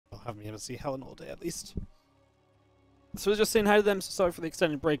haven't been able to see Helen all day at least. So I was just saying hi to them, so sorry for the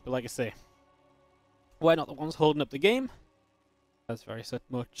extended break, but like I say, we're not the ones holding up the game. That's very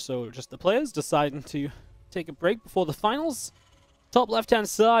much so just the players deciding to take a break before the finals. Top left-hand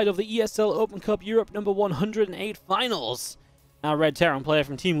side of the ESL Open Cup Europe number 108 finals. Now Red Terran player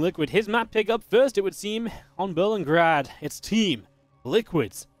from Team Liquid, his map pick up first, it would seem, on Berlingrad. It's Team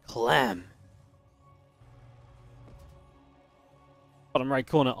Liquid's Clem. Bottom right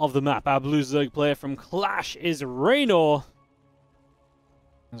corner of the map, our blue Zerg player from Clash is Reynor.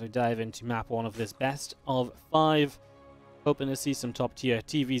 As we dive into map 1 of this best of 5. Hoping to see some top tier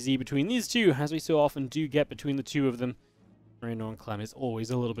TvZ between these two, as we so often do get between the two of them. Reynor and Clem is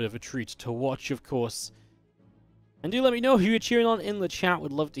always a little bit of a treat to watch, of course. And do let me know who you're cheering on in the chat.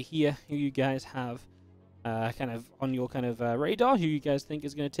 Would love to hear who you guys have kind of on your kind of radar, who you guys think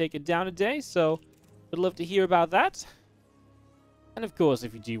is going to take it down today. So, would love to hear about that. And of course,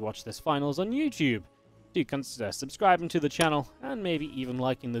 if you do watch this finals on YouTube, do consider subscribing to the channel and maybe even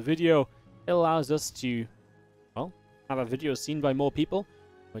liking the video. It allows us to, well, have our videos seen by more people,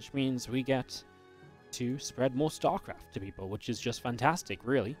 which means we get to spread more StarCraft to people, which is just fantastic,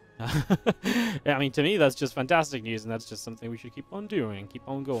 really. I mean, to me, that's just fantastic news, and that's just something we should keep on doing and keep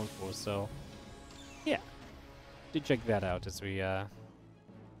on going for. So, yeah, do check that out as we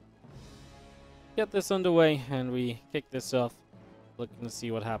get this underway and we kick this off. Looking to see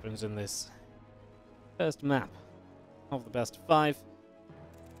what happens in this first map of the best of 5.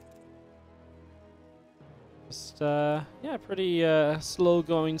 Just, yeah, pretty slow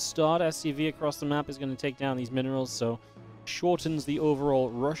going start. SCV across the map is going to take down these minerals, so shortens the overall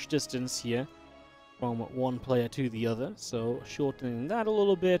rush distance here from one player to the other. So shortening that a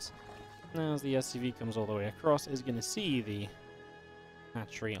little bit. Now as the SCV comes all the way across, is going to see the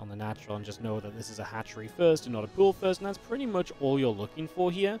hatchery on the natural and just know that this is a hatchery first and not a pool first, and that's pretty much all you're looking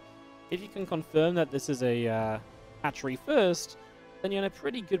for here. If you can confirm that this is a hatchery first, then you're in a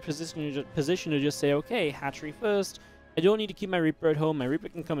pretty good position to just say, okay, hatchery first, I don't need to keep my Reaper at home, my Reaper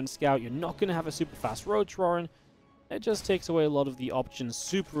can come and scout, you're not going to have a super fast roach roaring. It just takes away a lot of the options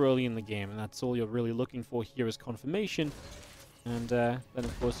super early in the game, and that's all you're really looking for here is confirmation. And then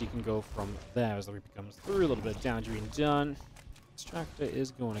of course you can go from there as the Reaper comes through, a little bit of damage being done. Extractor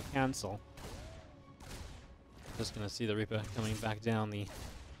is going to cancel. Just going to see the Reaper coming back down the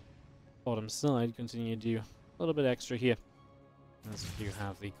bottom side, continue to do a little bit extra here. As you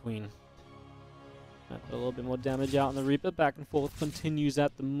have the Queen. Put a little bit more damage out on the Reaper. Back and forth continues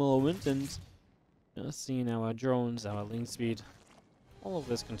at the moment, and just seeing our drones, our link speed, all of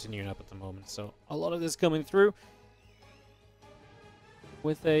this continuing up at the moment. So a lot of this coming through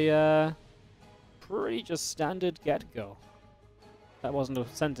with a pretty just standard get-go. That wasn't a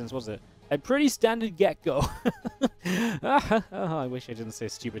sentence, was it? A pretty standard get-go. Oh, I wish I didn't say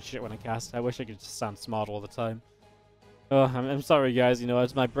stupid shit when I cast. I wish I could just sound smart all the time. Oh, I'm sorry, guys. You know,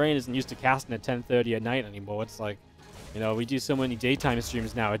 as my brain isn't used to casting at 10:30 at night anymore. It's like, you know, we do so many daytime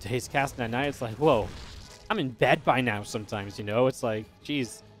streams nowadays. Casting at night, it's like, whoa, I'm in bed by now sometimes, you know? It's like,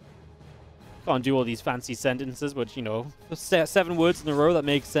 geez. Can't do all these fancy sentences, but, you know, 7 words in a row that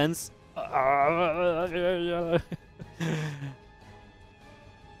make sense.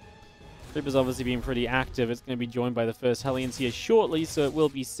 Reaper's obviously being pretty active. It's going to be joined by the first Hellions here shortly, so it will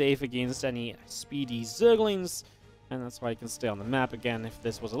be safe against any speedy Zerglings. And that's why it can stay on the map. Again, if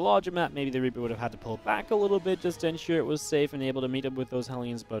this was a larger map, maybe the Reaper would have had to pull back a little bit just to ensure it was safe and able to meet up with those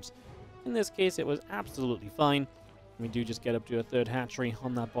Hellions. But in this case, it was absolutely fine. We do just get up to a third hatchery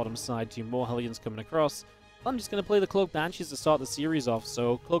on that bottom side. 2 more Hellions coming across. I'm just going to play the Cloaked Banshees to start the series off.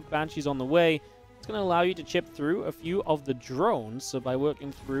 So Cloaked Banshees on the way. It's going to allow you to chip through a few of the drones. So by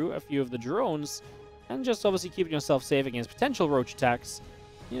working through a few of the drones and just obviously keeping yourself safe against potential roach attacks,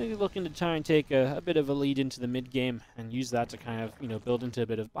 you know, you're looking to try and take a bit of a lead into the mid-game and use that to kind of, you know, build into a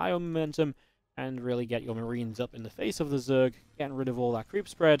bit of bio-momentum and really get your Marines up in the face of the Zerg, getting rid of all that creep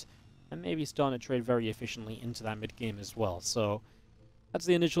spread, and maybe starting to trade very efficiently into that mid-game as well. So that's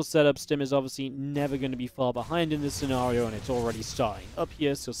the initial setup. Stim is obviously never going to be far behind in this scenario, and it's already starting up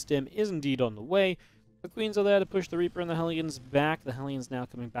here, so Stim is indeed on the way. The Queens are there to push the Reaper and the Hellions back. The Hellions now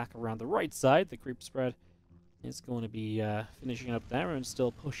coming back around the right side. The creep spread is going to be finishing up there and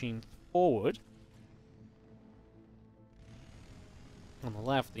still pushing forward. On the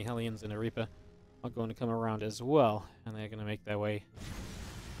left, the Hellions and the Reaper are going to come around as well, and they're going to make their way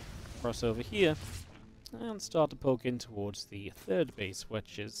across over here and start to poke in towards the third base,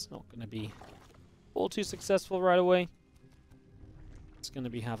 which is not going to be all too successful right away. It's going to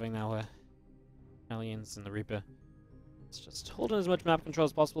be having our Hellions and the Reaper. It's just holding as much map control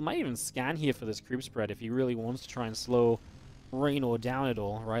as possible. Might even scan here for this creep spread if he really wants to try and slow Reynor down at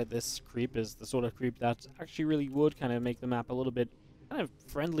all, right? This creep is the sort of creep that actually really would kind of make the map a little bit kind of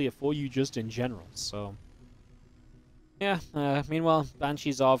friendlier for you just in general. So, yeah, meanwhile,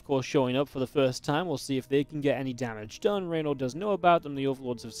 Banshees are, of course, showing up for the first time. We'll see if they can get any damage done. Reynor does know about them. The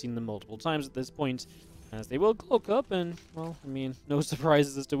Overlords have seen them multiple times at this point, as they will cloak up, and, well, I mean, no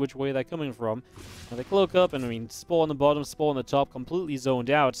surprises as to which way they're coming from. They cloak up, and, I mean, Spore on the bottom, Spore on the top, completely zoned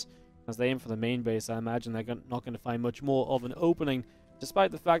out. As they aim for the main base, I imagine they're not going to find much more of an opening.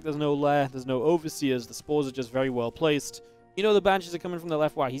 Despite the fact there's no lair, there's no overseers, the spores are just very well placed. You know the Banshees are coming from the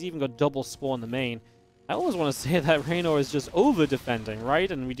left. Wow, he's even got double spore in the main. I always want to say that Reynor is just over-defending,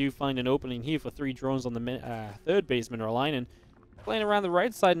 right? And we do find an opening here for 3 drones on the third base mineral line. And playing around the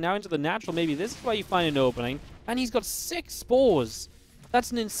right side, now into the natural, maybe this is why you find an opening. And he's got 6 spores.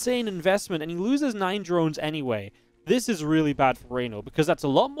 That's an insane investment, and he loses 9 drones anyway. This is really bad for Reynor, because that's a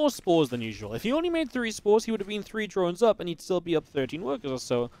lot more spores than usual. If he only made 3 spores, he would have been 3 drones up, and he'd still be up 13 workers or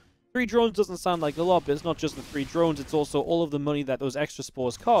so. 3 drones doesn't sound like a lot, but it's not just the 3 drones, it's also all of the money that those extra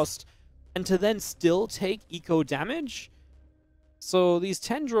spores cost. And to then still take eco damage? So these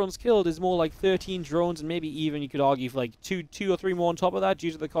 10 drones killed is more like 13 drones, and maybe even you could argue for like 2 or 3 more on top of that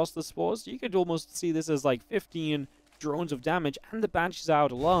due to the cost of the spores. You could almost see this as like 15 drones of damage, and the Banshee's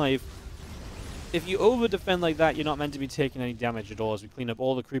out alive. If you over-defend like that, you're not meant to be taking any damage at all. As we clean up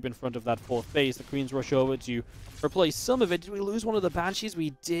all the creep in front of that 4th base, the Queens rush over to replace some of it. Did we lose one of the Banshees? We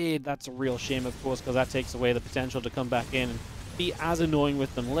did. That's a real shame, of course, because that takes away the potential to come back in and be as annoying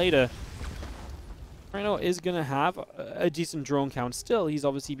with them later. Reynor is going to have a decent drone count still. He's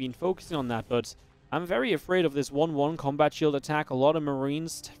obviously been focusing on that, but I'm very afraid of this 1-1 combat shield attack. A lot of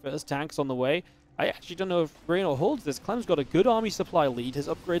Marines, first tanks on the way. I actually don't know if Reynor holds this. Clem's got a good army supply lead. His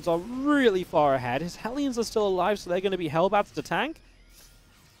upgrades are really far ahead. His Hellions are still alive, so they're going to be Hellbats to tank.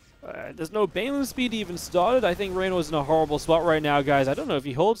 There's no Balin speed even started. I think Reynor's in a horrible spot right now, guys. I don't know if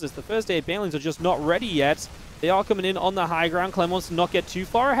he holds this. The first 8 Balins are just not ready yet. They are coming in on the high ground. Clem wants to not get too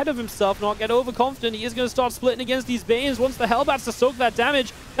far ahead of himself, not get overconfident. He is going to start splitting against these Balins. Wants the Hellbats to soak that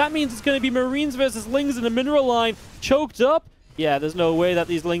damage. That means it's going to be Marines versus Lings in the mineral line. Choked up. Yeah, there's no way that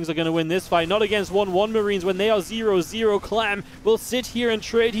these Lings are going to win this fight. Not against 1-1 Marines when they are 0-0. Clem will sit here and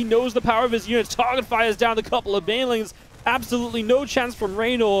trade. He knows the power of his units. Target fires down a couple of Banelings. Absolutely no chance from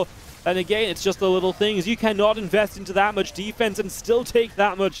Reynor. And again, it's just the little things. You cannot invest into that much defense and still take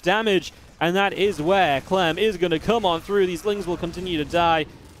that much damage. And that is where Clem is going to come on through. These Lings will continue to die.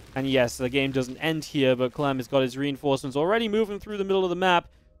 And yes, the game doesn't end here, but Clem has got his reinforcements already moving through the middle of the map.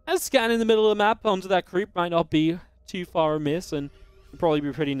 A scan in the middle of the map onto that creep might not be too far amiss, and would probably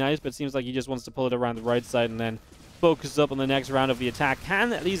be pretty nice, but it seems like he just wants to pull it around the right side and then focus up on the next round of the attack.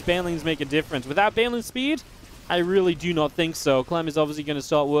 Can these Banelings make a difference? Without Balin speed, I really do not think so. Clem is obviously going to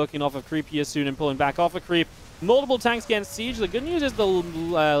start working off a creep here soon and pulling back off a creep. Multiple tanks against siege. The good news is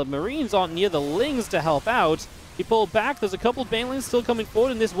the Marines aren't near the Lings to help out. He pulled back. There's a couple Banelings still coming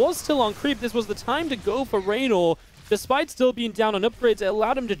forward, and this was still on creep. This was the time to go for Reynor. Despite still being down on upgrades, it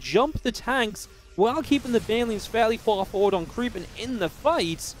allowed him to jump the tanks while keeping the Banelings fairly far forward on creep and in the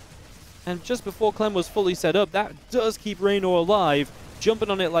fight. And just before Clem was fully set up, that does keep Reynor alive.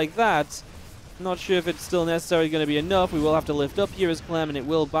 Jumping on it like that, not sure if it's still necessarily going to be enough. We will have to lift up here as Clem, and it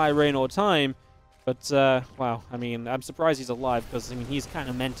will buy Reynor time. But, wow, I mean, I'm surprised he's alive, because, I mean, he's kind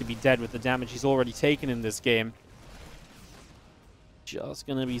of meant to be dead with the damage he's already taken in this game. Just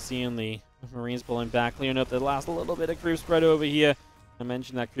going to be seeing the Marines pulling back, clearing up the last little bit of creep spread over here. I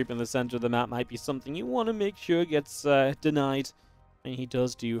mentioned that creep in the center of the map might be something you want to make sure gets denied. And he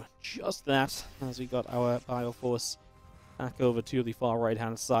does do just that, as we got our Bioforce back over to the far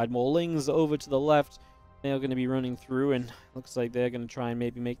right-hand side. More Lings over to the left. They are going to be running through, and looks like they're going to try and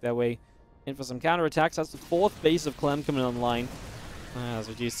maybe make their way in for some counterattacks. That's the 4th base of Clem coming online. As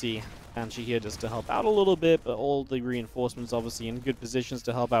we do see Banshee here just to help out a little bit, but all the reinforcements obviously in good positions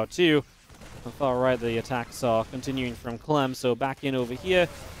to help out too. On the far right, the attacks are continuing from Clem, so back in over here.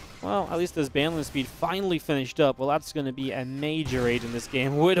 Well, at least this Banelin speed finally finished up. Well, that's going to be a major aid in this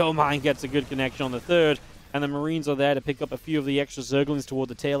game. Widowmine gets a good connection on the 3rd, and the Marines are there to pick up a few of the extra Zerglings toward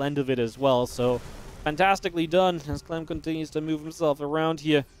the tail end of it as well. So, fantastically done as Clem continues to move himself around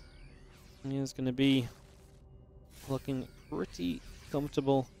here. He's going to be looking pretty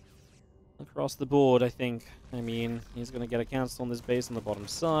comfortable across the board, I think. I mean, he's going to get a cancel on this base on the bottom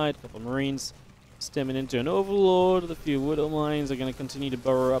side. A couple of Marines stemming into an Overlord. The few Widow Mines are going to continue to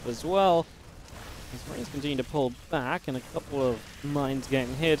burrow up as well. These Marines continue to pull back, and a couple of mines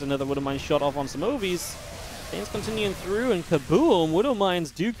getting hit. Another Widow Mine shot off on some Ovies. Things continuing through, and kaboom! Widow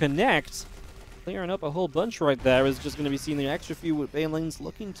Mines do connect. Clearing up a whole bunch right there. Is just going to be seeing the extra few Banelings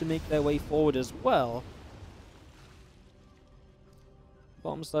looking to make their way forward as well.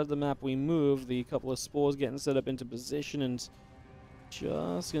 bottom side of the map we move. The couple of spores getting set up into position, and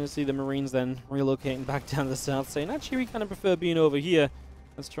just going to see the Marines then relocating back down to the south, saying, actually, we kind of prefer being over here.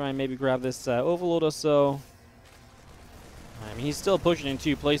 Let's try and maybe grab this Overlord or so. I mean, he's still pushing in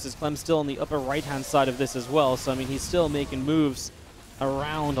 2 places. Clem's still on the upper right-hand side of this as well. So, I mean, he's still making moves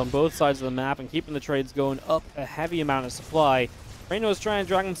around on both sides of the map and keeping the trades going up a heavy amount of supply. Reynor's trying to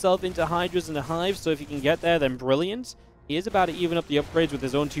drag himself into Hydras and the Hives, so if he can get there, then brilliant. He is about to even up the upgrades with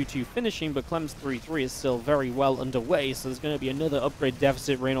his own 2-2 finishing, but Clem's 3-3 is still very well underway, so there's going to be another upgrade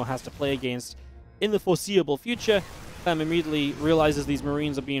deficit Reynor has to play against in the foreseeable future. Clem immediately realizes these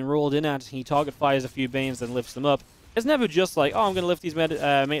Marines are being rolled in at. He target fires a few Banes and lifts them up. It's never just like, oh, I'm going to lift these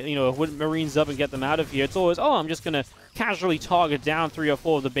Marines up and get them out of here. It's always, oh, I'm just going to casually target down 3 or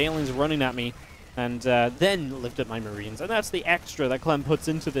 4 of the Banelings running at me and then lift up my Marines. And that's the extra that Clem puts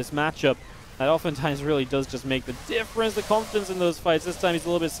into this matchup. That oftentimes really does just make the difference, the confidence in those fights. This time he's a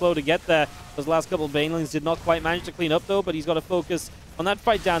little bit slow to get there. Those last couple of Banelings did not quite manage to clean up, though, but he's got to focus on that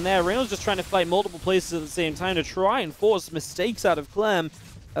fight down there. Reynor's just trying to fight multiple places at the same time to try and force mistakes out of Clem.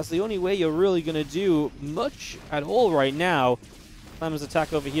 That's the only way you're really going to do much at all right now. Clem's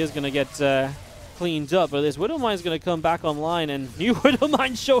attack over here is going to get cleaned up, but this Widowmine is going to come back online, and new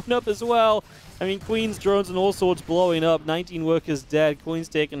Widowmine showing up as well. I mean, Queen's drones and all sorts blowing up. 19 workers dead. Queen's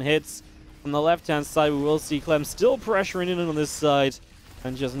taking hits. On the left-hand side, we will see Clem still pressuring in on this side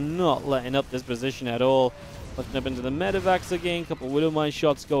and just not letting up this position at all. Looking up into the medevacs again. Couple Widowmine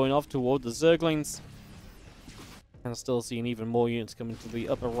shots going off toward the Zerglings. And still seeing even more units coming to the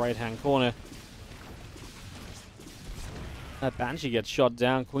upper right-hand corner. That Banshee gets shot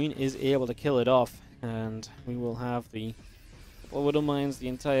down. Queen is able to kill it off. And we will have the Widowmines, the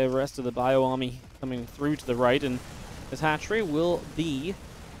entire rest of the Bio Army coming through to the right. And this hatchery will be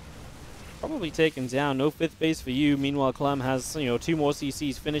probably taken down. No 5th base for you. Meanwhile, Clem has, 2 more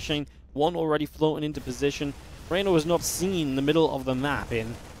CCs finishing. 1 already floating into position. Reynor was not seen in the middle of the map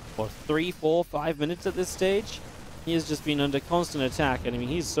in, what, 3, 4, 5 minutes at this stage? He has just been under constant attack, and I mean,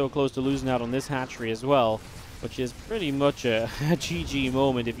 he's so close to losing out on this hatchery as well, which is pretty much a GG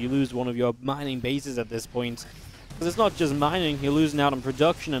moment if you lose one of your mining bases at this point. Because it's not just mining, you're losing out on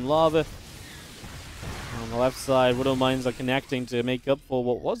production and lava. On the left side, Widowmines are connecting to make up for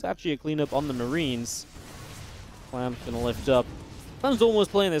what was actually a cleanup on the Marines. Clem's gonna lift up. Clem's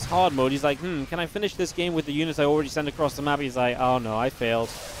almost playing this hard mode. He's like, can I finish this game with the units I already sent across the map? He's like, oh no, I failed.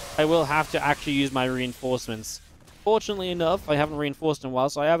 I will have to actually use my reinforcements. Fortunately enough, I haven't reinforced in a while,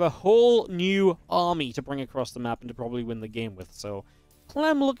 so I have a whole new army to bring across the map and to probably win the game with. So,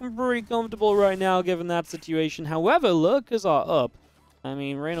 Clem looking pretty comfortable right now, given that situation. However, lurkers are up. I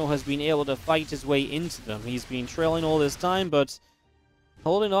mean, Reynor has been able to fight his way into them. He's been trailing all this time, but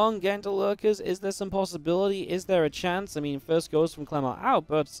holding on, getting to lurkers. Is there some possibility? Is there a chance? I mean, first ghosts from Clem are out,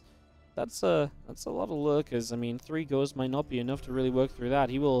 but that's a lot of lurkers. I mean, 3 ghosts might not be enough to really work through that.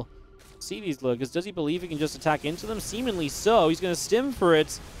 He will see these lurkers. Does he believe he can just attack into them? Seemingly so. He's going to stim for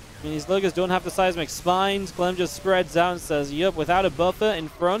it. I mean, these lurkers don't have the seismic spines. Clem just spreads out and says, yep, without a buffer in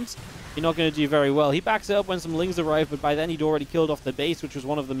front, you're not going to do very well. He backs it up when some lings arrive, but by then he'd already killed off the base, which was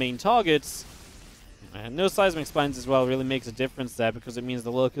one of the main targets. And no seismic spines as well really makes a difference there, because it means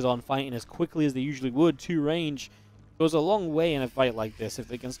the lurkers aren't fighting as quickly as they usually would. 2 range goes a long way in a fight like this. If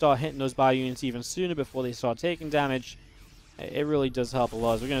they can start hitting those bio units even sooner before they start taking damage, it really does help a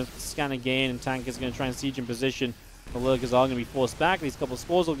lot. So we're going to scan again, and Tank is going to try and siege in position. The lurkers are going to be forced back. These couple of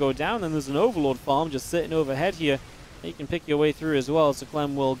spores will go down, and there's an Overlord farm just sitting overhead here. You can pick your way through as well, so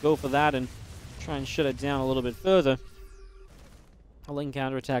Clem will go for that and try and shut it down a little bit further. A Ling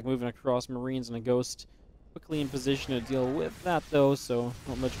counterattack moving across, Marines and a Ghost quickly in position to deal with that, though, so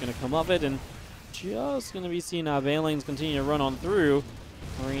not much going to come of it, and just going to be seeing our Banelings continue to run on through.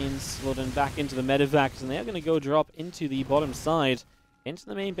 Marines loading back into the medevacs, and they're going to go drop into the bottom side. Into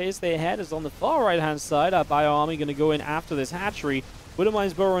the main base they head is on the far right-hand side. Our Bio Army going to go in after this hatchery.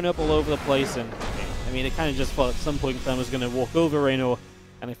 Widowmine's burrowing up all over the place, and I mean, it kind of just felt at some point Clem was going to walk over Reynor,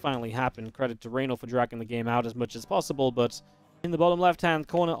 and it finally happened. Credit to Reynor for dragging the game out as much as possible, but in the bottom left-hand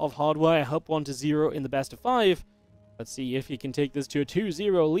corner of Hardwire, up 1-0 in the best of 5. Let's see if he can take this to a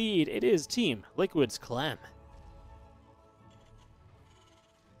 2-0 lead. It is Team Liquid's Clem.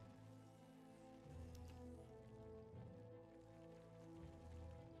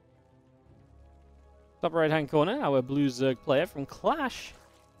 Top right-hand corner, our blue Zerg player from Clash.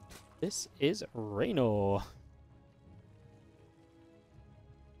 This is Reynor.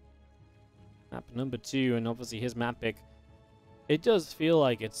 Map number 2, and obviously his map pick. It does feel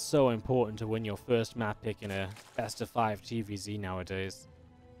like it's so important to win your first map pick in a best of 5 TvZ nowadays.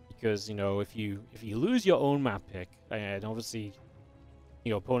 Because, you know, if you lose your own map pick, and obviously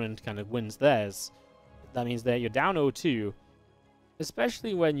your opponent kind of wins theirs, that means that you're down 0-2,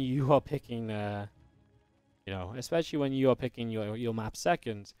 especially when you are picking, especially when you are picking your map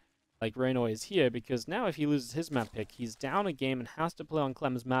second, like Reynor is here, because now if he loses his map pick, he's down a game and has to play on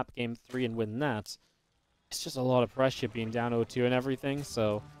Clem's map game 3 and win that. It's just a lot of pressure being down 0-2 and everything,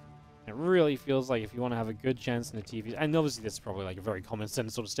 so it really feels like if you want to have a good chance in the TvZ, and obviously this is probably like a very common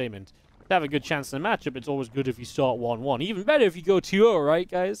sense sort of statement, to have a good chance in a matchup, it's always good if you start 1-1. Even better if you go 2-0, right,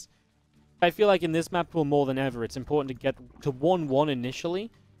 guys? I feel like in this map pool more than ever, it's important to get to 1-1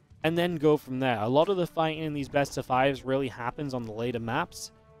 initially, and then go from there. A lot of the fighting in these best-of-5s really happens on the later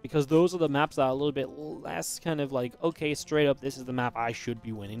maps, because those are the maps that are a little bit less kind of like, okay, straight up, this is the map I should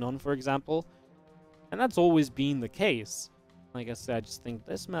be winning on, for example. And that's always been the case. Like I said, I just think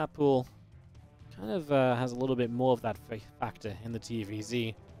this map pool kind of has a little bit more of that factor in the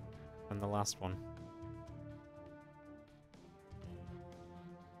TvZ than the last one.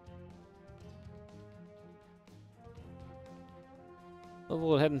 So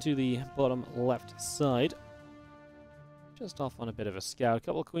we'll head into the bottom left side. Just off on a bit of a scout. A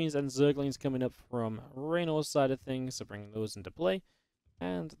couple of Queens and Zerglings coming up from Reynor's side of things, so bringing those into play.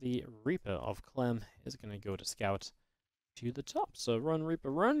 And the Reaper of Clem is going to go to scout to the top. So run,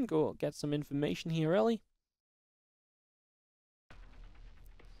 Reaper, run. Go get some information here early.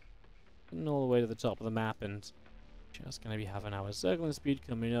 Getting all the way to the top of the map, and just going to be having our Zergling speed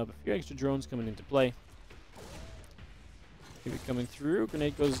coming up. A few extra drones coming into play. Keep it coming through.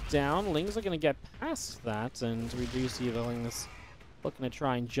 Grenade goes down. Lings are going to get past that, and we do see the Lings looking to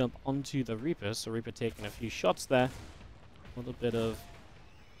try and jump onto the Reaper. So Reaper taking a few shots there. A little bit of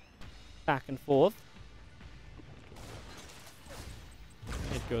back and forth.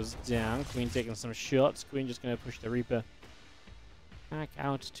 It goes down. Queen taking some shots. Queen just going to push the Reaper back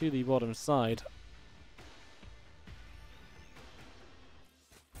out to the bottom side.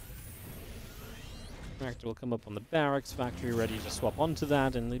 Reactor will come up on the barracks. Factory ready to swap onto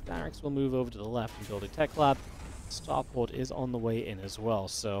that, and the barracks will move over to the left and build a tech lab. Starport is on the way in as well,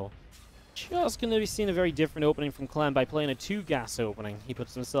 so just going to be seeing a very different opening from Clem by playing a 2-gas opening. He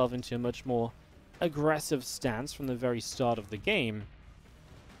puts himself into a much more aggressive stance from the very start of the game.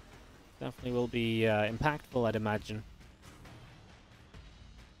 Definitely will be impactful, I'd imagine.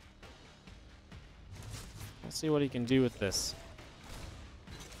 Let's see what he can do with this.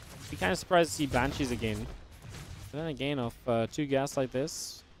 Be kind of surprised to see Banshees again. But then again, off 2 gas like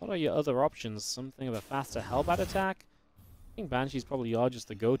this, what are your other options? Something of a faster Hellbat attack? I think Banshees probably are just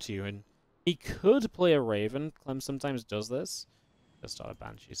the go-to, and he could play a Raven. Clem sometimes does this. Just start a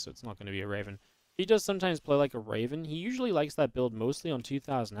Banshee, so it's not going to be a Raven. He does sometimes play like a Raven. He usually likes that build mostly on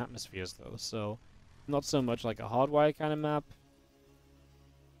 2000 atmospheres, though, so not so much like a Hardwire kind of map.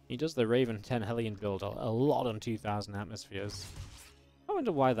 He does the Raven 10 Hellion build a lot on 2000 atmospheres. I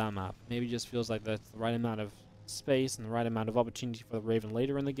wonder why that map. Maybe just feels like that's the right amount of space and the right amount of opportunity for the Raven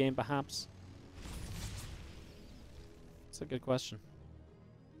later in the game, perhaps. That's a good question.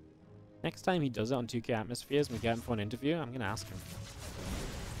 Next time he does it on 2K atmospheres and we get him for an interview, I'm going to ask him.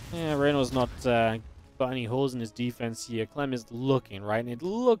 Yeah, Reynor's not got any holes in his defense here. Clem is looking, right? And it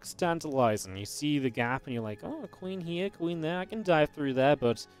looks tantalizing. You see the gap and you're like, oh, queen here, queen there. I can dive through there,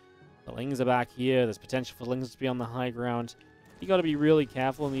 but the Lings are back here. There's potential for Lings to be on the high ground. You got to be really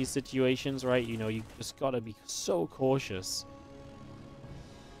careful in these situations, right? You know, you just got to be so cautious.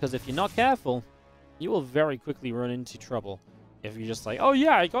 Because if you're not careful, you will very quickly run into trouble. If you're just like, oh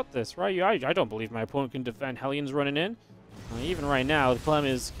yeah, I got this, right? I don't believe my opponent can defend. Hellions running in. Even right now, Clem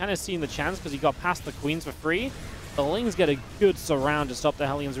is kind of seeing the chance because he got past the Queens for free. The Lings get a good surround to stop the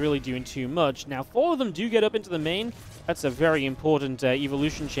Hellions really doing too much. Now, 4 of them do get up into the main. That's a very important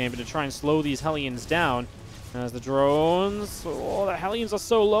evolution chamber to try and slow these Hellions down. As the drones, oh, the Hellions are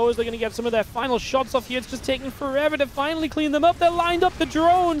so low as they're going to get some of their final shots off here. It's just taking forever to finally clean them up. They're lined up, the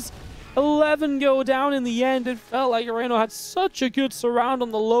drones. 11 go down in the end. It felt like Reynor had such a good surround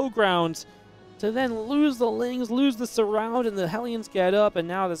on the low ground to then lose the Lings, lose the surround, and the Hellions get up, and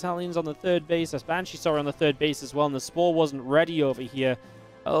now there's Hellions on the third base. As Banshee saw on the third base as well, and the Spore wasn't ready over here.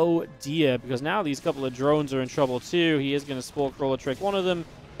 Oh dear, because now these couple of drones are in trouble too. He is going to Spore Crawler trick one of them.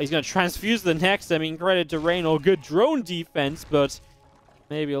 He's going to transfuse the next. I mean, credit to Reynor, good drone defense, but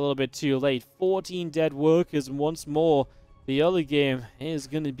maybe a little bit too late. 14 dead workers, and once more, the other game is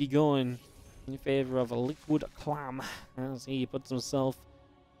going to be going in favor of a Liquid Clam as he puts himself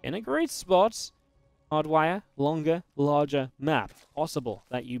in a great spot. Hardwire, longer, larger map. Possible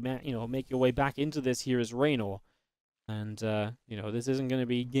that you make your way back into this here as Reynor. And, this isn't going to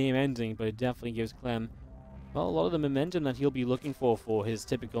be game-ending, but it definitely gives Clem, well, a lot of the momentum that he'll be looking for his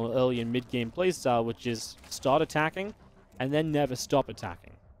typical early and mid-game playstyle, which is start attacking and then never stop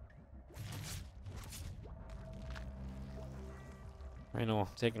attacking. Reynor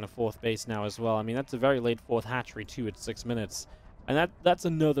taking a 4th base now as well. I mean, that's a very late 4th hatchery too at 6 minutes. And that's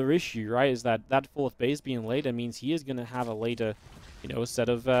another issue, right? Is that 4th base being later means he is going to have a later, set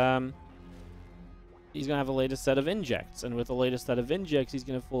of he's going to have a later set of injects, and with the latest set of injects, he's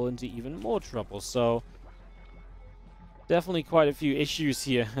going to fall into even more trouble. So definitely quite a few issues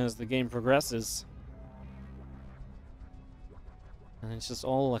here as the game progresses. And it's just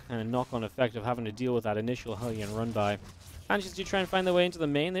all a kind of knock-on effect of having to deal with that initial Hellion run-by. Banshees do try and find their way into the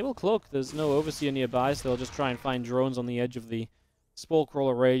main. They will cloak. There's no Overseer nearby, so they'll just try and find drones on the edge of the Spore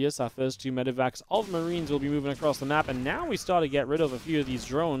Crawler radius. Our first 2 medevacs of Marines will be moving across the map, and now we start to get rid of a few of these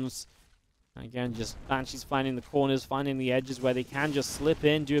drones. Again, just Banshees finding the corners, finding the edges where they can just slip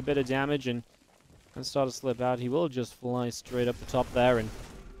in, do a bit of damage, and start to slip out. He will just fly straight up the top there, and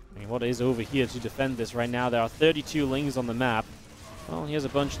I mean, what is over here to defend this right now? There are 32 Lings on the map. Well, he has a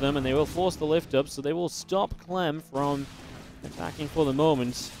bunch of them, and they will force the lift up, so they will stop Clem from attacking for the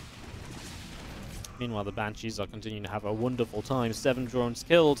moment. Meanwhile, the Banshees are continuing to have a wonderful time. 7 drones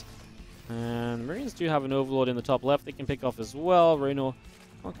killed. And the Marines do have an Overlord in the top left they can pick off as well. Reynor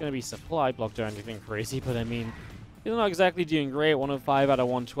not going to be supply blocked or anything crazy, but I mean, he's not exactly doing great. 105 out of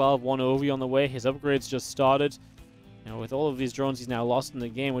 112. 1 Ovi on the way. His upgrades just started. With all of these drones he's now lost in the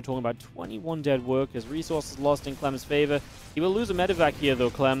game, we're talking about 21 dead workers. Resources lost in Clem's favor. He will lose a medevac here,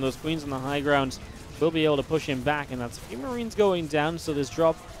 though, Clem. Those Queens on the high ground will be able to push him back, and that's a few Marines going down, so this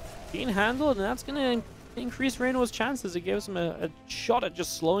drop being handled, and that's going to increase Reynor's chances. It gives him a shot at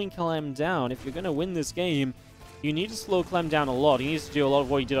just slowing Clem down. If you're going to win this game, you need to slow Clem down a lot. He needs to do a lot of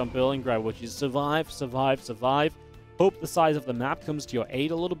what he did on Berlingrad, which is survive, survive, survive. Hope the size of the map comes to your aid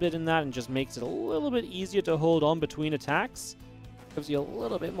a little bit in that and just makes it a little bit easier to hold on between attacks. Gives you a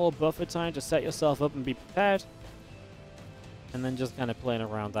little bit more buffer time to set yourself up and be prepared. And then just kind of playing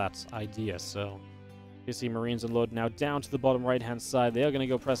around that idea. So you see Marines unload now down to the bottom right-hand side. They are going to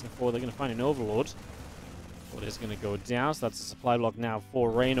go pressing forward. They're going to find an Overlord. What is going to go down? So that's a supply block now for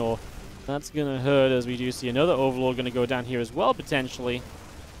Reynor. That's going to hurt, as we do see another Overlord going to go down here as well, potentially.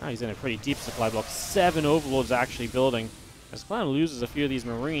 Now he's in a pretty deep supply block. 7 Overlords actually building. As Clem loses a few of these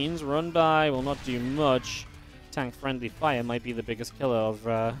Marines, run by will not do much. Tank-friendly fire might be the biggest killer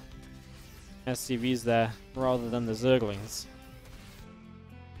of SCVs there, rather than the Zerglings.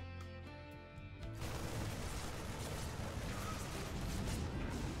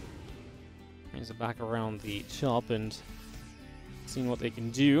 Marines are back around the top and seeing what they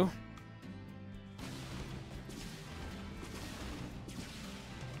can do.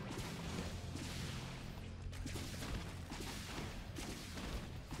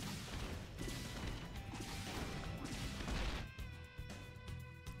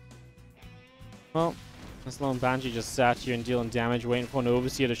 Well, this lone Banshee just sat here and dealing damage, waiting for an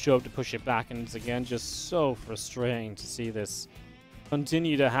Overseer to show up to push it back, and it's again just so frustrating to see this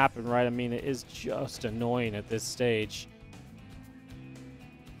continue to happen, right? I mean, it is just annoying at this stage.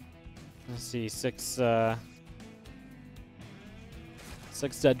 Let's see, 6 dead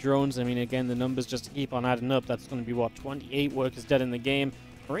drones. I mean, again, the numbers just keep on adding up. That's going to be, what, 28 workers dead in the game.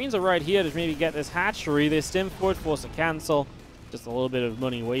 Marines are right here to maybe get this hatchery. They stim for it, force a cancel. Just a little bit of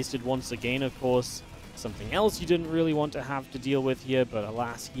money wasted once again, of course. Something else you didn't really want to have to deal with here, but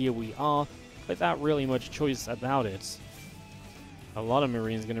alas, here we are, without really much choice about it. A lot of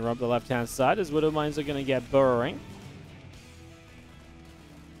Marines going to rub the left-hand side, as Widow Mines are going to get burrowing.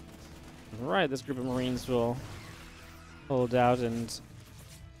 Alright, this group of Marines will hold out and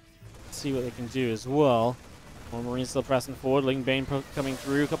see what they can do as well. More Marines still pressing forward. Ling Bane coming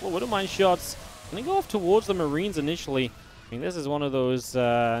through. A couple of Widow Mine shots. Going to go off towards the Marines initially. I mean, this is one of those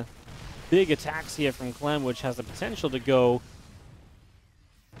big attacks here from Clem, which has the potential to go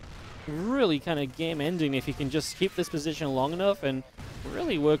really kind of game-ending if he can just keep this position long enough and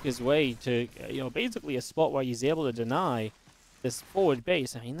really work his way to, basically a spot where he's able to deny this forward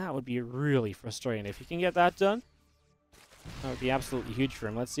base. I mean, that would be really frustrating. If he can get that done, that would be absolutely huge for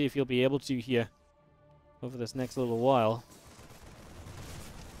him. Let's see if he'll be able to here over this next little while.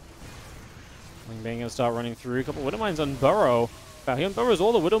 Bang going to start running through. A couple of Widow Mines on Burrow. He unburrows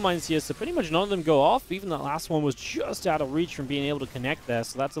all the Widow Mines here, so pretty much none of them go off. Even that last one was just out of reach from being able to connect there,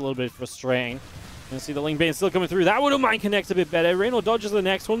 so that's a little bit frustrating. You can see the Ling Bane still coming through. That Widow Mine connects a bit better. Reynor dodges the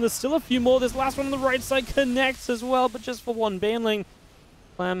next one. There's still a few more. This last one on the right side connects as well, but just for one Baneling.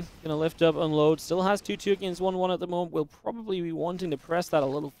 Clem going to lift up, unload. Still has 2-2 against 1-1 at the moment. Will probably be wanting to press that a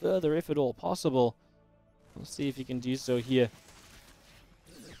little further, if at all possible. We'll see if he can do so here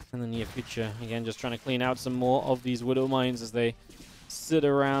in the near future. Again, just trying to clean out some more of these Widow Mines as they sit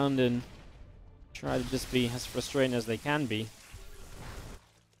around and try to just be as frustrating as they can be.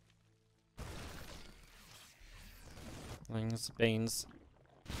 Bane's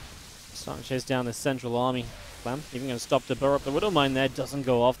starting to chase down this central army. Clem even going to stop to burrow up. The Widowmine there doesn't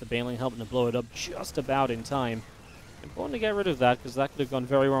go off. The Baneling helping to blow it up just about in time. Important to get rid of that, because that could have gone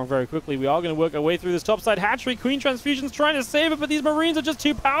very wrong very quickly. We are going to work our way through this topside hatchery. Queen Transfusion's trying to save it, but these Marines are just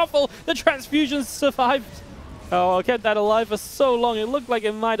too powerful. The Transfusions survived. Oh, I kept that alive for so long. It looked like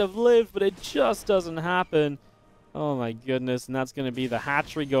it might have lived, but it just doesn't happen. Oh my goodness, and that's going to be the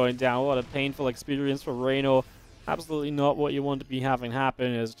hatchery going down. What a painful experience for Reynor. Absolutely not what you want to be having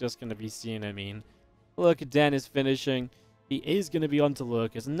happen. It's just going to be seen, I mean. Look, Den is finishing. He is going to be on to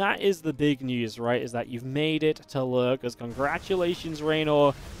Lurkers, and that is the big news, right? Is that you've made it to Lurkers. Congratulations,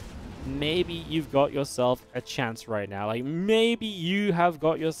 Reynor. Maybe you've got yourself a chance right now. Like, maybe you have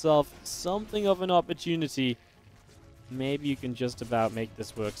got yourself something of an opportunity. Maybe you can just about make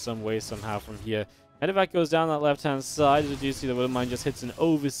this work some way, somehow from here. Medevac goes down that left-hand side. As you do see, the Widowmine just hits an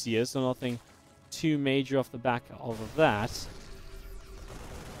Overseer, so nothing too major off the back of that.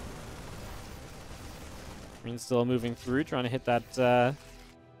 Marines still moving through, trying to hit that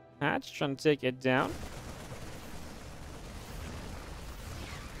hatch, trying to take it down.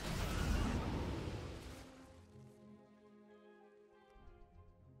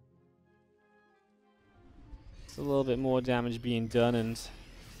 It's a little bit more damage being done, and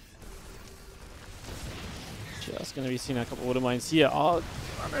just going to be seeing a couple of Widowmines here. Oh,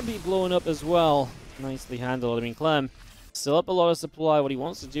 going to be blowing up as well. Nicely handled. I mean, Clem still up a lot of supply. What he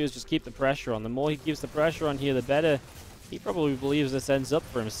wants to do is just keep the pressure on. The more he keeps the pressure on here, the better he probably believes this ends up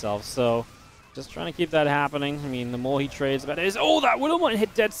for himself. So, just trying to keep that happening. I mean, the more he trades, the better it is. Oh, that Widowmine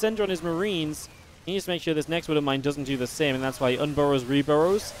hit dead center on his Marines. He needs to make sure this next Widowmine doesn't do the same, and that's why he unburrows,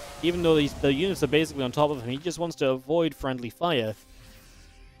 reburrows. Even though the units are basically on top of him, he just wants to avoid friendly fire.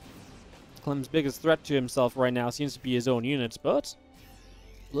 Clem's biggest threat to himself right now seems to be his own units, but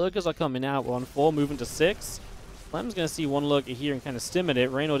Lurkers are coming out. We're on 4, moving to 6. Clem's going to see one Lurker here and kind of stim at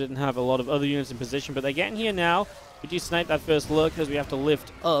it. Reynor didn't have a lot of other units in position, but they're getting here now. We do snipe that first Lurker because we have to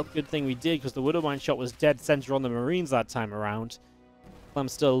lift up. Good thing we did, because the Widowmine shot was dead center on the Marines that time around.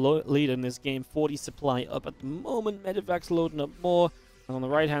 Clem's still leading this game. 40 supply up at the moment. Medevac's loading up more. And on the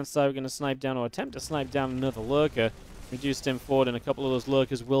right-hand side, we're going to snipe down, or attempt to snipe down, another Lurker. Reduce him forward, and a couple of those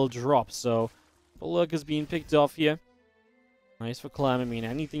Lurkers will drop. So, a couple Lurkers being picked off here. Nice for Clem. I mean,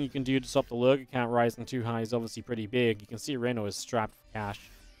 anything you can do to stop the Lurker count rising too high is obviously pretty big. You can see Reynor is strapped for cash.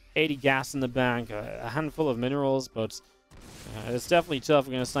 80 gas in the bank, a handful of minerals, but it's definitely tough.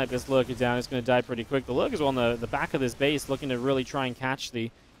 We're going to snipe this Lurker down. It's going to die pretty quick. The Lurkers are on the back of this base, looking to really try and catch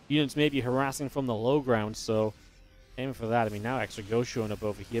the units maybe harassing from the low ground, so aiming for that. I mean, now extra Ghost showing up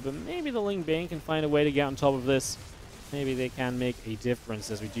over here, but maybe the Ling Bane can find a way to get on top of this. Maybe they can make a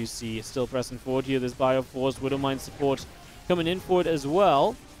difference, as we do see still pressing forward here. There's Bioforce, Widowmine support coming in for it as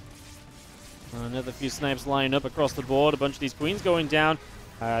well. Another few snipes lining up across the board. A bunch of these Queens going down.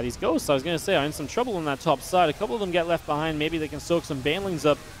 These Ghosts, I was going to say, are in some trouble on that top side. A couple of them get left behind. Maybe they can soak some Banelings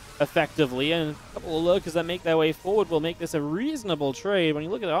up effectively. And a couple of Lurkers that make their way forward will make this a reasonable trade. When you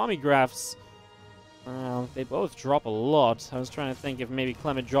look at the army graphs, they both drop a lot. I was trying to think if maybe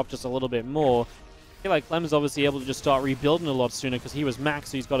Clem had dropped just a little bit more. I feel like Clem's obviously able to just start rebuilding a lot sooner because he was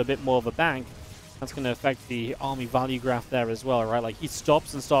max, so he's got a bit more of a bank. That's going to affect the army value graph there as well, right? Like, he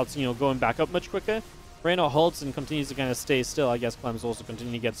stops and starts, you know, going back up much quicker. Reynor halts and continues to kind of stay still. I guess Clem's also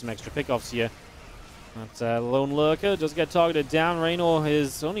continuing to get some extra pickoffs here. But Lone Lurker does get targeted down. Reynor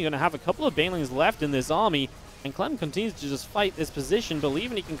is only going to have a couple of Banelings left in this army, and Clem continues to just fight this position,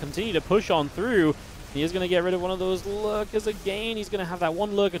 believing he can continue to push on through. He is going to get rid of one of those Lurkers again. He's going to have that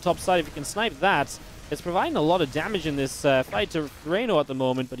one Lurker top side. If he can snipe that, it's providing a lot of damage in this fight to Reynor at the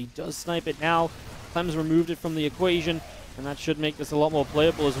moment, but he does snipe it now. Clem's removed it from the equation, and that should make this a lot more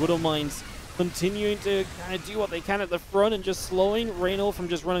playable as Widowmines continuing to kind of do what they can at the front and just slowing Reynor from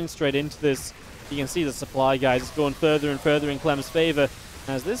just running straight into this. You can see the supply, guys, is going further and further in Clem's favor.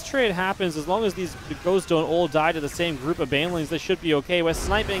 As this trade happens, as long as these Ghosts don't all die to the same group of Banelings, they should be okay. We're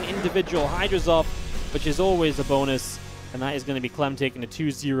sniping individual Hydras off, which is always a bonus. And that is going to be Clem taking a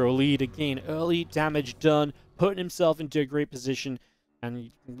 2-0 lead. Again, early damage done, putting himself into a great position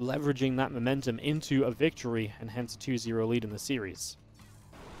and leveraging that momentum into a victory, and hence a 2-0 lead in the series.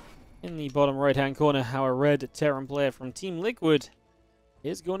 In the bottom right-hand corner, our red Terran player from Team Liquid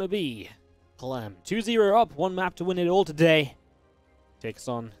is going to be Clem. 2-0 up, one map to win it all today. Takes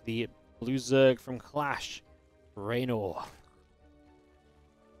on the blue Zerg from Clash, Reynor.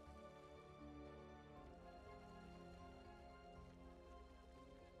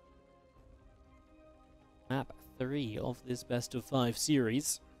 Map 3 of this best of 5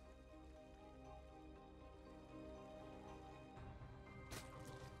 series.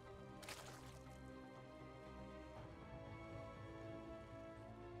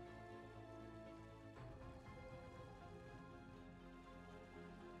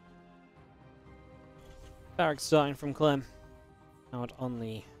 barracks starting from Clem. Out on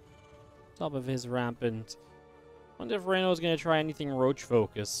the top of his ramp, and I wonder if Reynor's going to try anything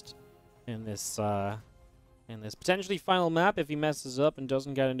roach-focused in this potentially final map. If he messes up and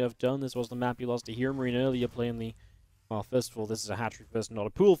doesn't get enough done, this was the map he lost to Hero Marine earlier, playing the... Well, first of all, this is a hatchery first, not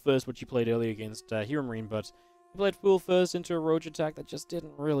a pool first, which he played earlier against Hero Marine, but he played pool first into a roach attack that just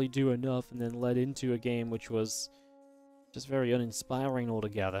didn't really do enough, and then led into a game which was just very uninspiring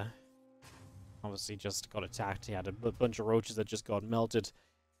altogether. Obviously just got attacked. He had a bunch of roaches that just got melted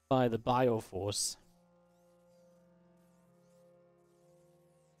by the Bioforce.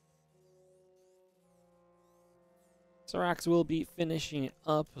 Sarax will be finishing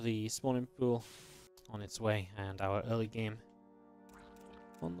up the spawning pool on its way, and our early game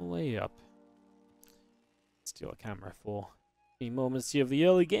on the way up. Steal a camera for the moments here of the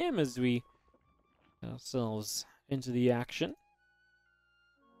early game as we get ourselves into the action.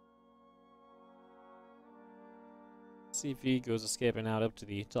 CV goes escaping out up to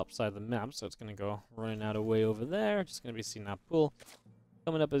the top side of the map, so it's going to go running out away over there. Just going to be seeing that pool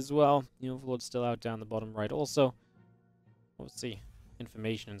coming up as well. The Overlord's still out down the bottom right also. Obviously,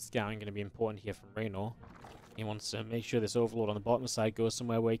 information and scouting going to be important here from Reynor. He wants to make sure this Overlord on the bottom side goes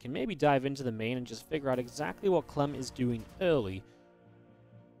somewhere where he can maybe dive into the main and just figure out exactly what Clem is doing early.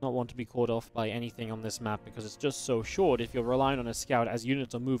 Not want to be caught off by anything on this map because it's just so short. If you're relying on a scout as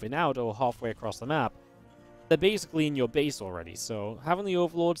units are moving out or halfway across the map, they're basically in your base already. So having the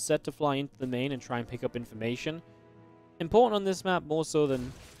Overlord set to fly into the main and try and pick up information, important on this map more so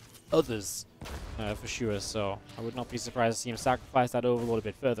than others, for sure. So I would not be surprised to see him sacrifice that Overlord a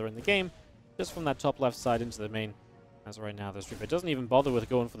bit further in the game, just from that top left side into the main. As right now, this Reaper doesn't even bother with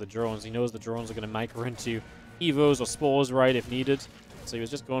going for the drones. He knows the drones are going to micro into Evos or Spores right if needed. So he was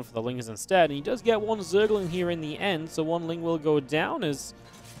just going for the Lings instead. And he does get one Zergling here in the end, so one Ling will go down as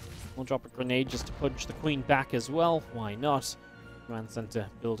we'll drop a grenade just to punch the Queen back as well. Why not? Command Center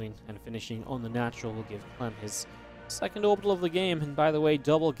building and finishing on the natural will give Clem his second orbital of the game. And by the way,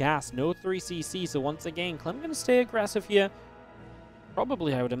 double gas, no 3cc. So once again, Clem going to stay aggressive here.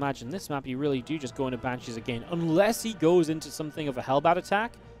 Probably, I would imagine, this map you really do just go into Banshees again, unless he goes into something of a Hellbat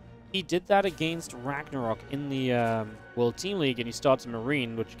attack. He did that against Ragnarok in the World Team League, and he starts a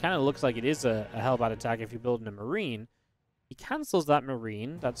Marine, which kind of looks like it is a Hellbat attack if you're building a Marine. He cancels that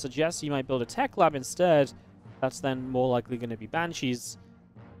Marine. That suggests he might build a Tech Lab instead. That's then more likely going to be Banshees.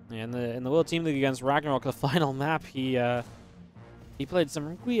 In the World Team League against Ragnarok, the final map, he played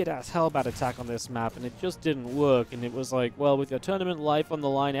some weird-ass Hellbat attack on this map, and it just didn't work. And it was like, well, with your tournament life on the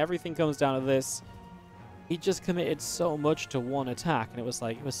line, everything comes down to this. He just committed so much to one attack, and it was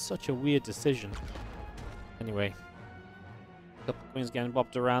like, it was such a weird decision. Anyway, a couple of Queens getting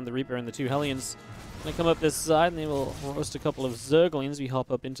bopped around. The Reaper and the two Hellions going to come up this side, and they will roast a couple of Zerglings. We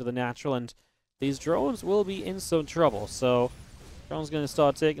hop up into the natural, and these drones will be in some trouble. So, drone's going to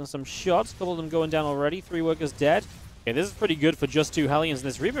start taking some shots. A couple of them going down already. 3 workers dead. Okay, this is pretty good for just 2 Hellions.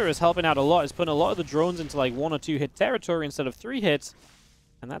 This Reaper is helping out a lot. It's putting a lot of the drones into like 1 or 2 hit territory instead of 3 hits.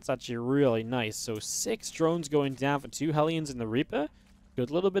 And that's actually really nice. So 6 drones going down for 2 Hellions in the Reaper. Good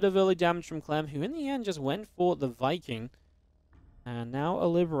little bit of early damage from Clem, who in the end just went for the Viking. And now a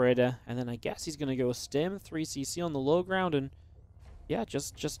Liberator. And then I guess he's going to go Stim, 3cc on the low ground. And yeah,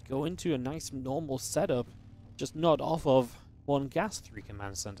 just go into a nice normal setup. Just not off of 1 gas 3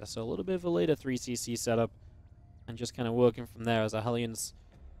 command center. So a little bit of a later 3cc setup. And just kind of working from there as our Hellions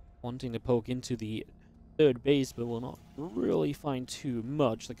wanting to poke into the 3rd base, but will not really find too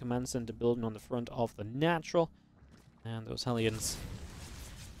much. The command center building on the front of the natural. And those Hellions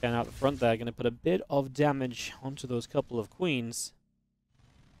getting out the front there, going to put a bit of damage onto those couple of Queens.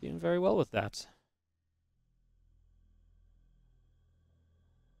 Doing very well with that.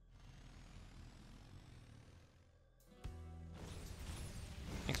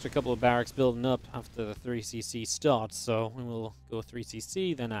 Extra couple of barracks building up after the 3cc starts, so we will go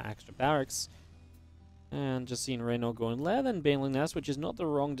 3cc, then our extra barracks. And just seeing Reynor going lair, then Baneling Nest, which is not the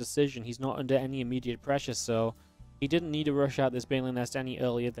wrong decision. He's not under any immediate pressure, so he didn't need to rush out this Baneling Nest any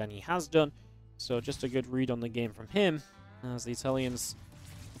earlier than he has done. So just a good read on the game from him. As these Hellions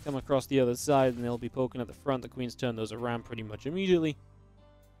come across the other side, and they'll be poking at the front. The Queens turn those around pretty much immediately.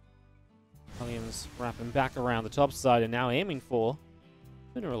 Hellions wrapping back around the top side and now aiming for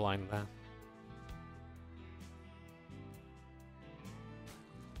mineral line there.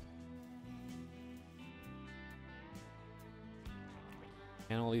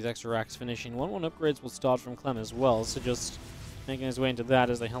 And all these extra racks finishing. 1-1 upgrades will start from Clem as well, so just making his way into that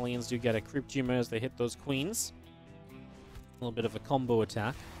as the Hellions do get a creep tumor as they hit those Queens. A little bit of a combo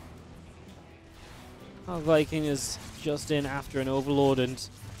attack. Our Viking is just in after an Overlord, and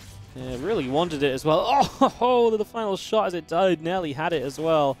Really wanted it as well. Oh, the final shot as it died, nearly had it as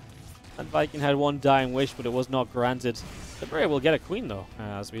well. And Viking had one dying wish, but it was not granted. Liberator will get a queen, though,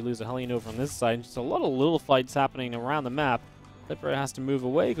 as we lose a Hellion over on this side. Just a lot of little fights happening around the map. Liberator has to move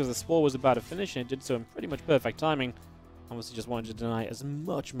away because the Spore was about to finish, and it did so in pretty much perfect timing. Obviously just wanted to deny as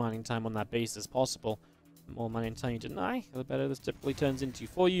much mining time on that base as possible. The more mining time you deny, the better this typically turns into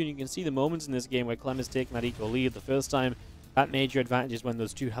for you. And you can see the moments in this game where Clem has taken that equal lead. The first time, that major advantage is when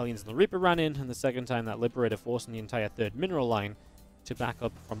those two Hellions and the Reaper ran in, and the second time that Liberator forcing the entire third mineral line to back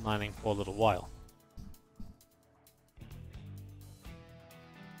up from mining for a little while.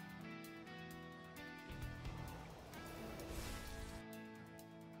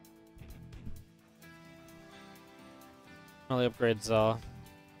 Well, the upgrades are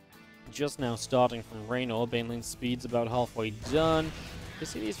just now starting from Reynor. Baneling speed's about halfway done. You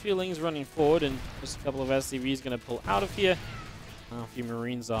see these few Lings running forward, and just a couple of SCVs going to pull out of here. A few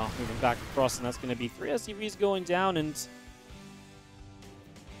Marines are moving back across, and that's going to be 3 SCVs going down, and just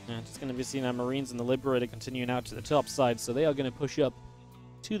going to be seeing our Marines and the Liberator continuing out to the top side, so they are going to push up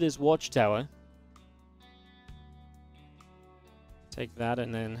to this watchtower. Take that,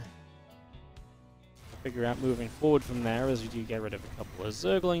 and then figure out moving forward from there as we do get rid of a couple of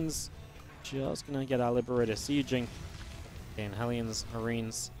Zerglings. Just going to get our Liberator sieging. Again, Hellions,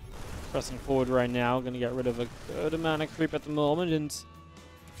 Marines pressing forward right now. Going to get rid of a good amount of creep at the moment, and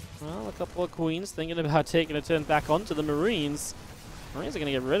well, a couple of Queens thinking about taking a turn back onto the Marines. Marines are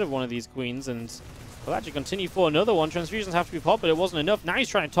going to get rid of one of these Queens, and will actually continue for another one. Transfusions have to be popped, but it wasn't enough. Now he's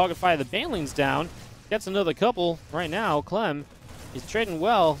trying to target fire the Banelings down. Gets another couple right now. Clem is trading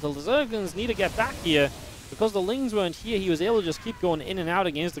well. The Zerglings need to get back here. Because the Lings weren't here, he was able to just keep going in and out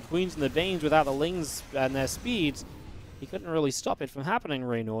against the Queens and the Banes without the Lings and their speeds. He couldn't really stop it from happening,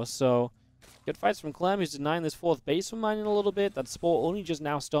 Reynor. So, good fights from Clem, who's denying this fourth base from mining a little bit. That Spore only just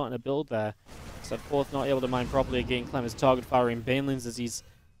now starting to build there. So that fourth not able to mine properly again. Clem is target firing Banelings as he's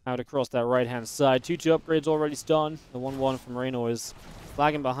out across that right-hand side. 2-2 upgrades already starting. The 1-1 from Reynor is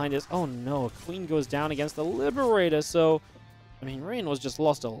flagging behind us. Oh no, Queen goes down against the Liberator. So, I mean, Reynor's just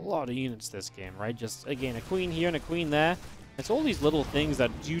lost a lot of units this game, right? Just, again, a Queen here and a Queen there. It's all these little things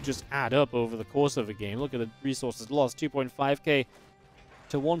that do just add up over the course of a game. Look at the resources lost. 2.5k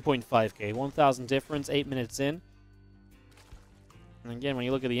to 1.5k. 1,000 difference, 8 minutes in. And again, when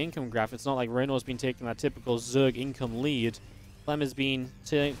you look at the income graph, it's not like Reynor's been taking that typical Zerg income lead. Clem has been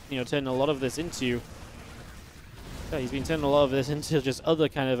turning a lot of this into... he's been turning a lot of this into just other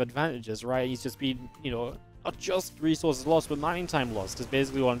kind of advantages, right? He's just been, not just resources lost, but mining time lost is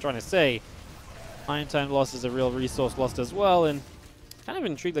basically what I'm trying to say. Mining time lost is a real resource lost as well, and kind of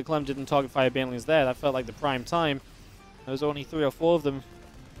intrigued that Clem didn't target fire Banelings there. That felt like the prime time. There was only 3 or 4 of them.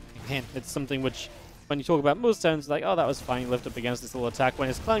 Again, it's something which, when you talk about most times, like, oh, that was fine, lift up against this little attack. When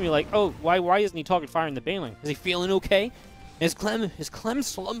it's Clem, you're like, oh, why isn't he target firing the Baneling? Is he feeling okay? Is Clem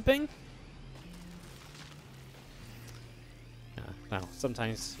slumping? No,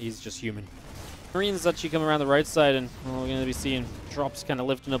 sometimes he's just human. Marines actually come around the right side, and we're going to be seeing drops kind of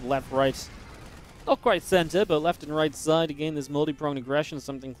lifting up left, right. Not quite center, but left and right side. Again, this multi-pronged aggression is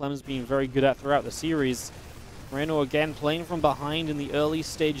something Clem's been very good at throughout the series. Reynor again playing from behind in the early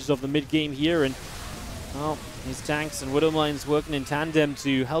stages of the mid-game here, and well, these tanks and Widow Mines working in tandem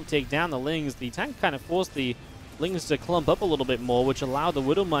to help take down the Lings. The tank kind of forced the Lings to clump up a little bit more, which allowed the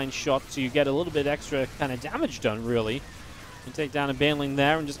Widow Mine shot to get a little bit extra kind of damage done, really. And take down a Baneling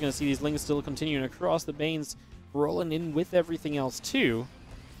there. I'm just going to see these Lings still continuing across. The Banes rolling in with everything else, too.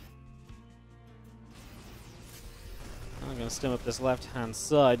 I'm going to stem up this left-hand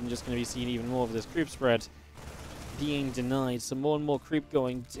side and just going to be seeing even more of this creep spread being denied. So more and more creep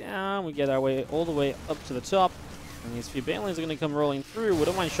going down. We get our way all the way up to the top. And these few Banelings are going to come rolling through.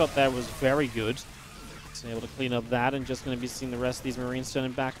 Widow Mine shot there was very good. So able to clean up that, and just going to be seeing the rest of these Marines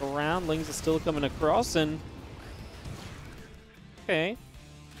turning back around. Lings are still coming across, and okay.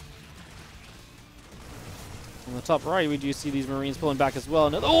 On the top right, we do see these Marines pulling back as well.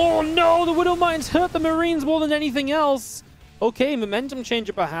 Another, oh no, the Widow Mines hurt the Marines more than anything else. Okay, momentum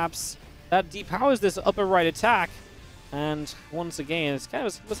changer perhaps. That depowers this upper right attack. And once again, it's kind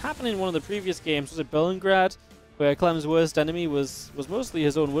of was happening in one of the previous games. Was it Berlingrad, where Clem's worst enemy was mostly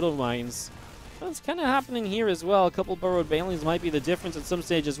his own Widow Mines. Well, it's kind of happening here as well. A couple burrowed Banelings might be the difference at some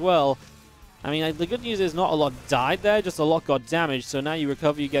stage as well. I mean, the good news is not a lot died there, just a lot got damaged. So now you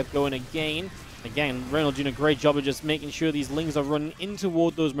recover, you get going again. Again, Reynor doing a great job of just making sure these Lings are running in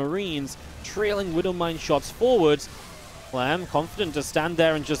toward those Marines, trailing Widow Mine shots forward. Clem, confident to stand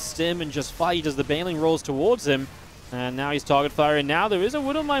there and just stim and just fight as the Baneling rolls towards him. And now he's target firing. Now there is a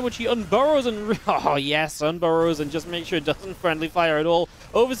Widow Mine, which he unburrows and... Oh, yes, unburrows and just make sure it doesn't friendly fire at all.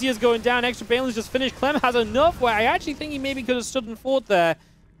 Overseer's going down. Extra Bane's just finished. Clem has enough where I actually think he maybe could have stood and fought there.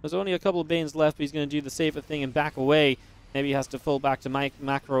 There's only a couple of Banes left, but he's going to do the safer thing and back away. Maybe he has to fall back to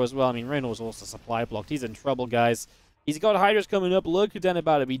Macro as well. I mean, Reynor's also supply blocked. He's in trouble, guys. He's got Hydras coming up. Lurker then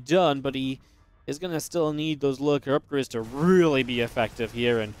about to be done, but he is going to still need those Lurker upgrades to really be effective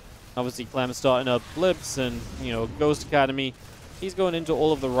here. And obviously, Clem's starting up Blips and, you know, Ghost Academy. He's going into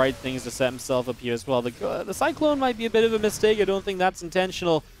all of the right things to set himself up here as well. The Cyclone might be a bit of a mistake. I don't think that's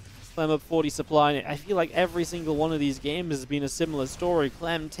intentional. Clem up 40 supply. I feel like every single one of these games has been a similar story.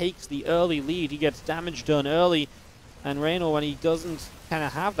 Clem takes the early lead. He gets damage done early. And Reynor, when he doesn't kind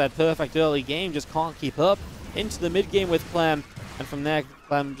of have that perfect early game, just can't keep up. Into the mid game with Clem. And from there,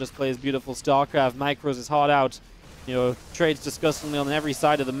 Clem just plays beautiful StarCraft. Micros his heart out. You know, trades disgustingly on every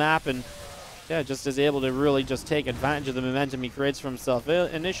side of the map, and yeah, just is able to really just take advantage of the momentum he creates for himself.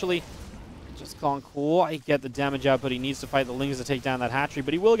 Initially, just can't quite get the damage output he needs to fight the Lings to take down that hatchery,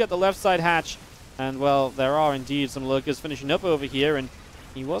 but he will get the left side hatch, and well, there are indeed some Lurkers finishing up over here, and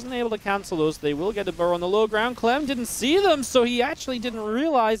he wasn't able to cancel those. They will get a burrow on the low ground. Clem didn't see them, so he actually didn't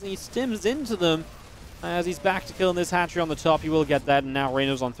realize, and he stims into them. As he's back to killing this hatchery on the top, he will get that, and now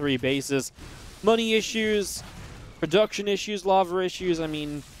Reynor's on 3 bases. Money issues, production issues, lava issues, I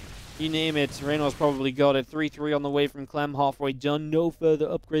mean, you name it. Reynor's probably got it. 3-3 on the way from Clem, halfway done. No further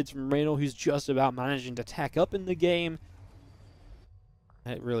upgrades from Reynor, who's just about managing to tack up in the game.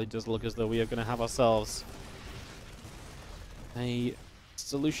 It really does look as though we are going to have ourselves a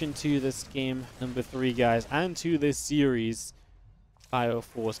solution to this game number 3, guys, and to this series.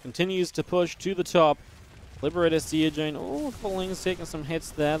 Bioforce continues to push to the top. Liberator Siege. Oh, Falling's taking some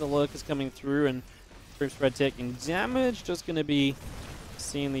hits there. The Lurk is coming through, and Group Spread taking damage. Just going to be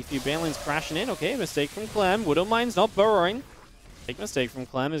seeing the few Banelings crashing in. Okay, mistake from Clem. Widow Mine's not burrowing. Big mistake from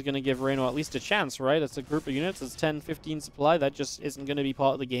Clem is going to give Reynor at least a chance, right? It's a group of units. It's 10, 15 supply. That just isn't going to be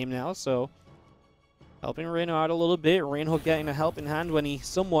part of the game now, so helping Reynor out a little bit. Reynor getting a helping hand when he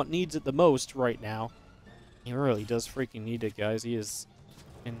somewhat needs it the most right now. He really does freaking need it, guys. He is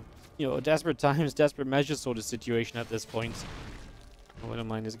in, you know, desperate times, desperate measures sort of situation at this point. Widow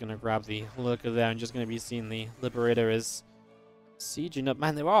Mine is going to grab the Lurker there and just going to be seeing the Liberator is sieging up.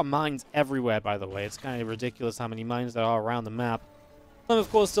 Man, there are mines everywhere, by the way. It's kind of ridiculous how many mines there are around the map. Clem,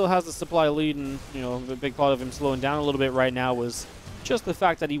 of course, still has the supply lead, and, you know, a big part of him slowing down a little bit right now was just the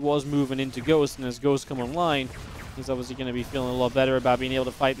fact that he was moving into Ghost, and as Ghosts come online, he's obviously going to be feeling a lot better about being able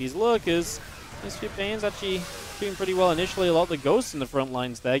to fight these Lurkers. These few Banes actually doing pretty well initially. A lot of the Ghosts in the front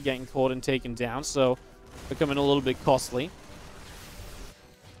lines there getting caught and taken down, so becoming a little bit costly.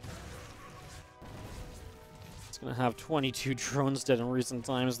 It's going to have 22 drones dead in recent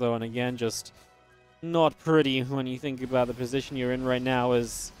times, though, and again, just not pretty when you think about the position you're in right now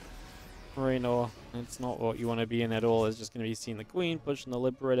as Reynor. It's not what you want to be in at all. It's just going to be seeing the Queen, pushing the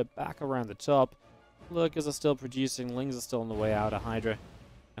Liberator back around the top. Lurkers are still producing. Lings are still on the way out. A Hydra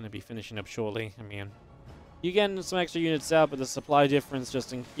going to be finishing up shortly. I mean, you getting some extra units out, but the supply difference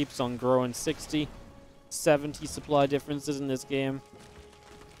just keeps on growing. 60, 70 supply differences in this game.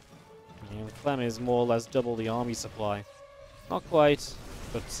 I mean, Clem is more or less double the army supply. Not quite,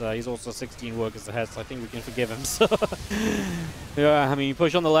 but he's also 16 workers ahead, so I think we can forgive him. So, yeah, I mean, you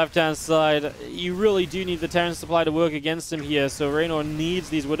push on the left-hand side. You really do need the Terran supply to work against him here, so Reynor needs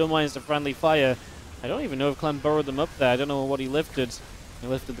these Widow Mines to friendly fire. I don't even know if Clem burrowed them up there. I don't know what he lifted. He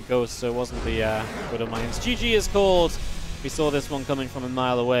lifted the Ghost, so it wasn't the Widow Mines. GG is called. We saw this one coming from a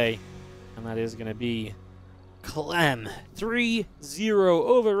mile away, and that is going to be Clem. 3-0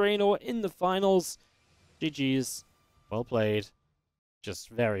 over Reynor in the finals. GG's. Well played. Just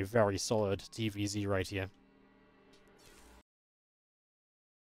very, very solid TvZ right here.